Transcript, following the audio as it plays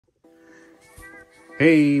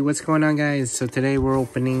Hey, what's going on, guys? So today we're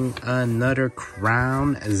opening another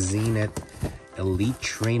Crown Zenith Elite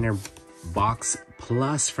Trainer Box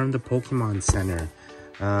Plus from the Pokemon Center.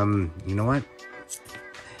 You know what?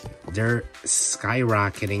 They're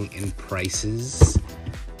skyrocketing in prices.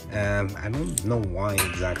 I don't know why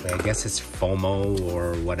exactly. I guess it's FOMO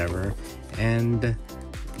or whatever. And,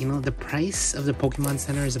 you know, the price of the Pokemon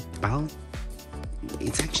Center is about...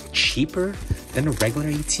 It's actually cheaper than a regular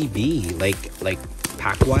ETB. Like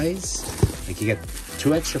pack-wise. Like, you get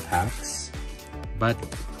 2 extra packs. But,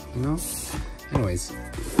 you know... Anyways,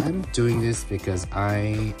 I'm doing this because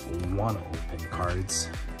I want to open cards.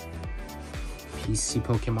 PC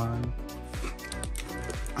Pokemon.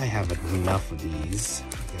 I have enough of these.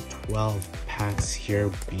 I got 12 packs here,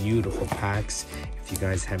 beautiful packs. If you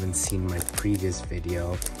guys haven't seen my previous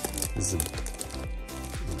video, this is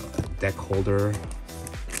a deck holder.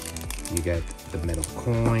 You get the metal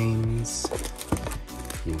coins.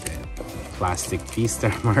 You get plastic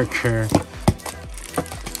V-Star marker.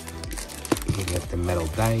 You get the metal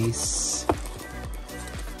dice.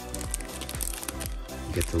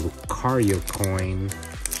 You get the Lucario coin,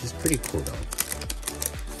 which is pretty cool though.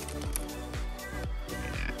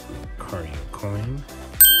 Lucario coin.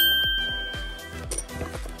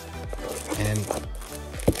 And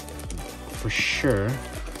for sure,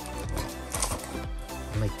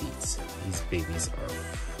 I like these. These babies are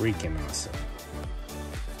freaking awesome.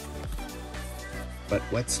 But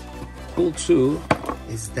what's cool too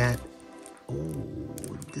is that, oh,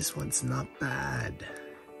 this one's not bad,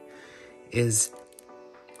 is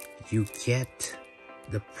you get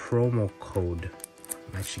the promo code.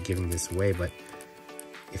 I'm actually giving this away, but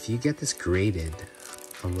if you get this graded,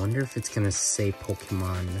 I wonder if it's gonna say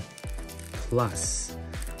Pokemon Plus.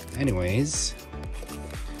 Anyways,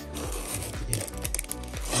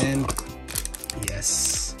 and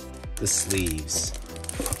yes, the sleeves.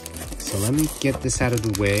 So let me get this out of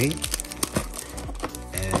the way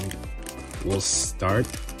and we'll start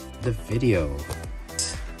the video.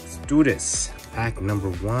 Let's do this. Pack number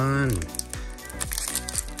 1.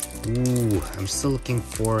 Ooh, I'm still looking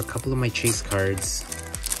for a couple of my chase cards.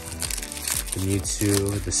 The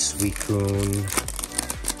Mewtwo, the Suicune.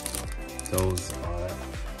 Those are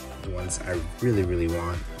the ones I really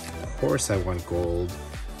want. Of course I want gold.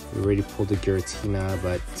 We already pulled the Giratina,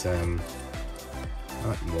 but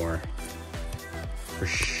not more. For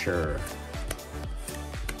sure.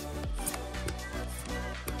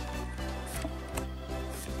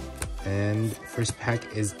 And first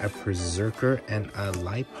pack is a Berserker and a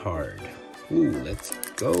Liepard. Ooh, let's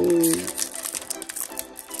go.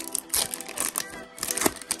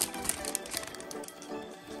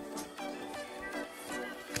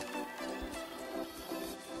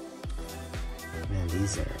 Man,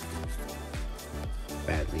 these are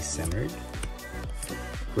badly centered.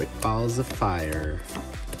 Grit Balls of Fire.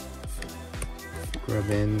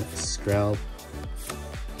 Grubbin, Skrelp.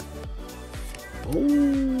 Oh,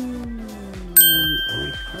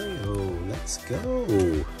 Lucario, let's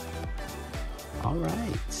go. All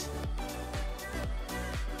right.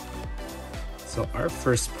 So our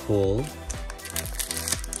first pull-ish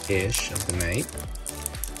of the night.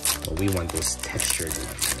 Well, we want those textured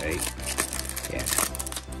ones, right? Yeah.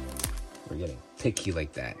 We're getting picky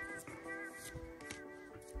like that.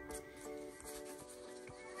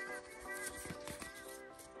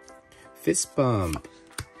 Fist Bump.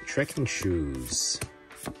 Trekking Shoes,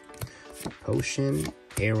 Potion,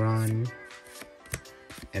 Aeron,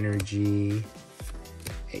 Energy,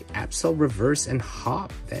 hey, Absol Reverse, and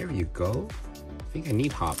Hop. There you go. I think I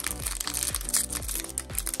need Hop.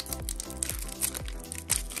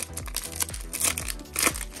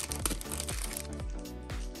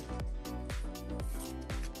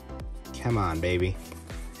 Come on, baby.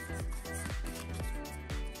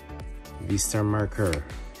 V-Star marker.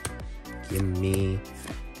 Give me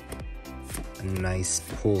a nice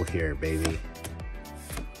pull here, baby.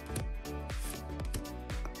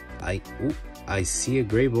 I see a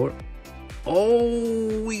gray board.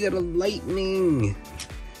 Oh, we got a lightning.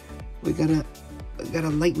 We got a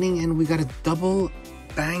lightning and we got a double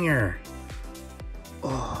banger.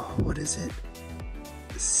 Oh, what is it?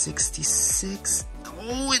 66.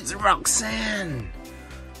 Oh, it's Roxanne.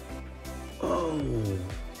 Oh,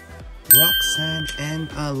 Roxanne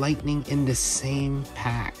and a lightning in the same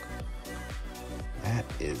pack. That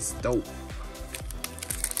is dope.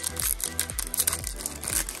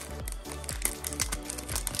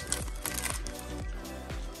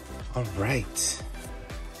 All right.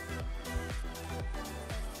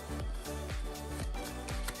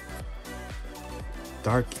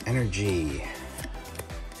 Dark Energy.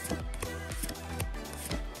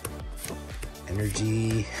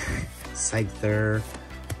 Energy, Scyther,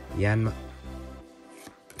 Yanma,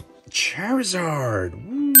 Charizard.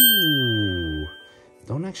 Woo!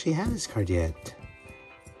 Don't actually have this card yet.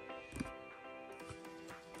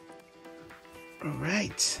 All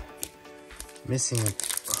right, missing a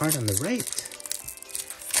card on the right.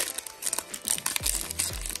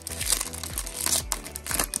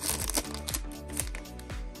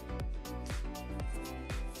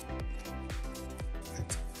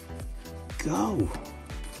 Go!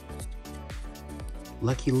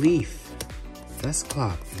 Lucky Leaf,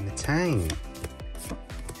 Dusclops, Metang,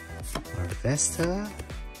 Larvesta.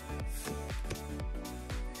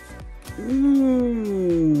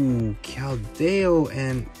 Ooh, Caldeo,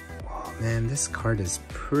 and oh man, this card is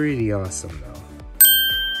pretty awesome though.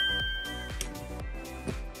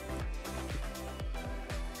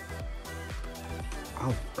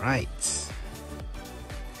 All right.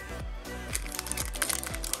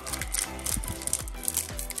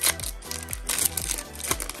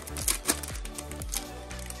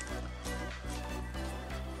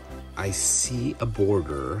 I see a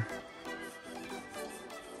border.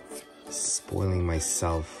 Spoiling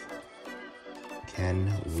myself.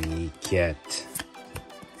 Can we get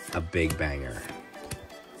a big banger?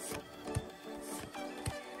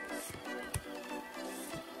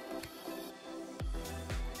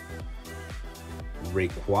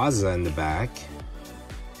 Rayquaza in the back.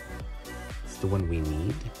 It's the one we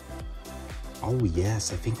need. Oh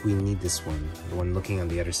yes, I think we need this one. The one looking on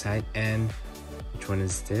the other side. And which one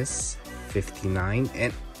is this? 59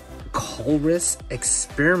 and Colress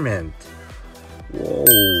Experiment. Whoa,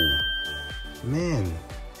 man,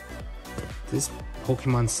 this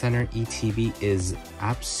Pokemon Center ETB is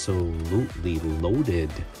absolutely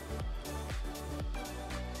loaded.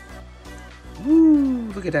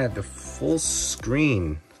 Woo, look at that, the full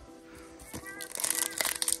screen.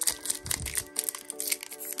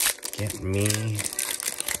 Get me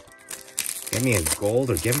a gold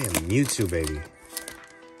or get me a Mewtwo, baby.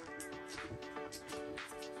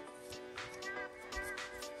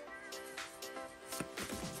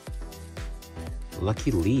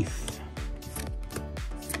 Lucky Leaf,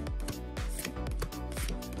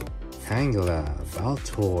 Tangela,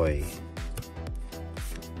 Baltoy.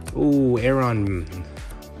 Ooh, Aeron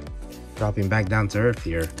dropping back down to earth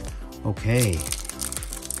here. Okay.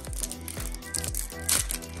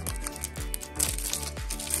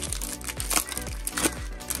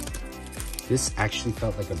 This actually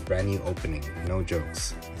felt like a brand new opening, no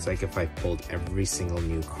jokes. It's like if I pulled every single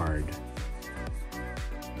new card.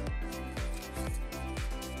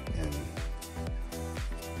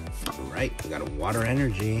 Alright, we got a Water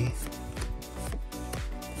Energy.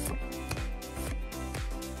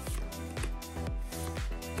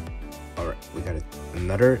 Alright, we got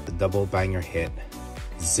another double banger hit.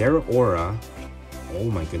 Zeraora.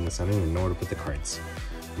 Oh my goodness, I don't even know where to put the cards.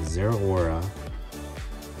 Zeraora.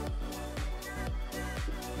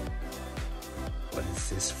 What is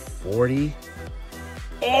this, 40?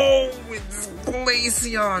 Oh, it's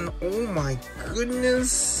Glaceon. Oh my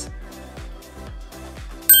goodness.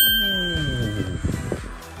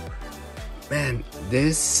 Man,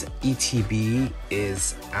 this ETB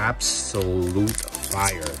is absolute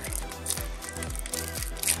fire.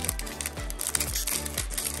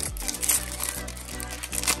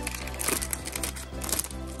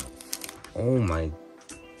 Oh my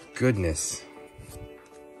goodness.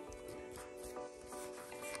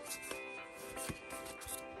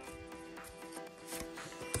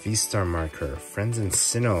 V-Star Marker, Friends in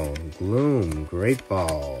Sinnoh, Gloom, Great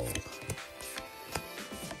Ball,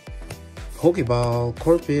 Pokeball,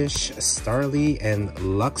 Corphish, Starly, and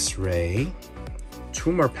Luxray.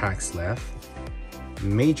 2 more packs left.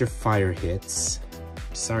 Major fire hits.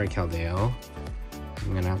 Sorry, Caldeo.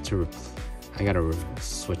 I'm gonna have to I gotta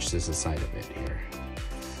switch this aside a bit here.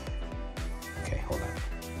 Okay, hold on.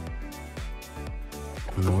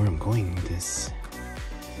 I don't know where I'm going with this.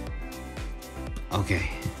 Okay.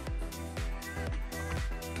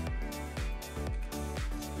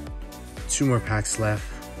 Two more packs left.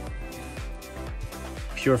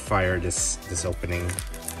 Pure fire this opening.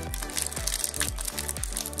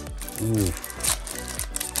 Ooh.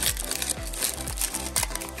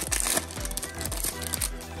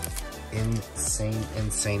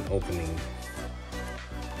 Insane opening.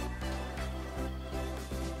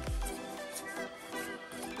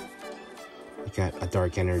 We got a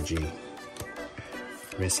Dark Energy,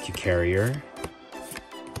 Rescue Carrier,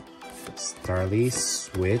 Starly,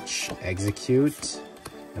 Switch, Execute,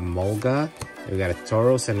 Emolga. We got a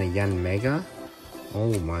Tauros and a Yanmega.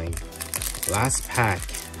 Oh my. Last pack.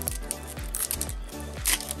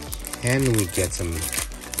 Can we get some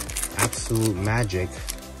absolute magic.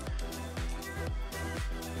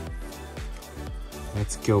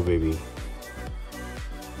 Let's go, baby.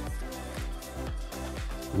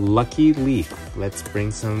 Lucky Leaf. Let's bring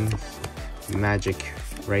some magic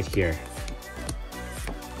right here.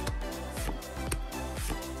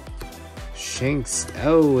 Shinx.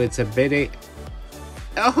 Oh, it's a bit.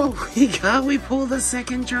 Oh, we pulled the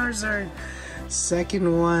second Charizard.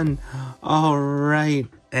 Second one. All right.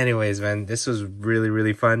 Anyways, man, this was really,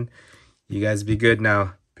 really fun. You guys be good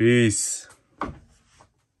now. Peace.